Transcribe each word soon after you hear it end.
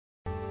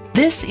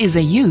This is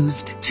a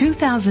used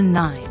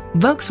 2009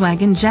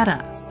 Volkswagen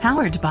Jetta,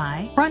 powered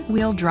by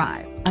front-wheel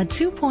drive, a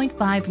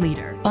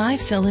 2.5-liter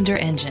 5-cylinder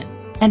engine,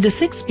 and a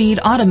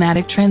 6-speed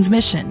automatic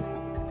transmission.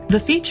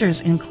 The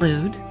features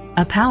include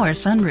a power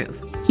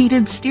sunroof,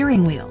 heated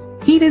steering wheel,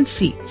 heated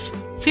seats,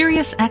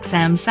 Sirius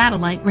XM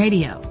satellite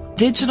radio,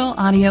 digital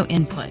audio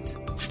input,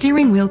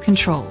 steering wheel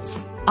controls,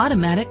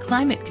 automatic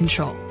climate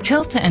control,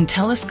 tilt and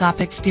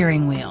telescopic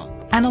steering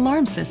wheel, an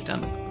alarm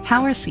system,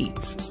 power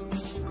seats.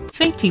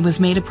 Safety was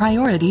made a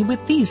priority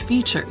with these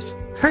features: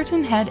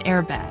 curtain head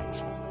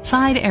airbags,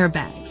 side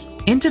airbags,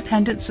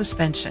 independent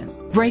suspension,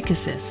 brake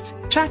assist,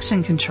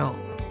 traction control,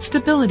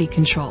 stability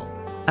control,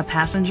 a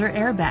passenger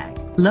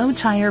airbag, low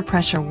tire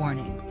pressure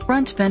warning,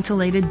 front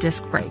ventilated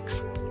disc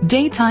brakes,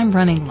 daytime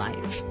running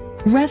lights.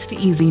 Rest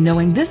easy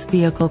knowing this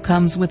vehicle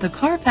comes with a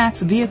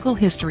Carfax Vehicle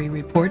History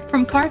Report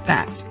from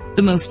Carfax,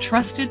 the most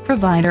trusted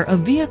provider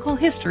of vehicle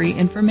history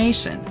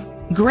information.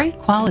 Great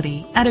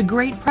quality at a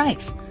great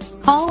price.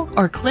 Call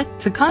or click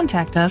to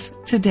contact us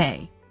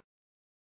today.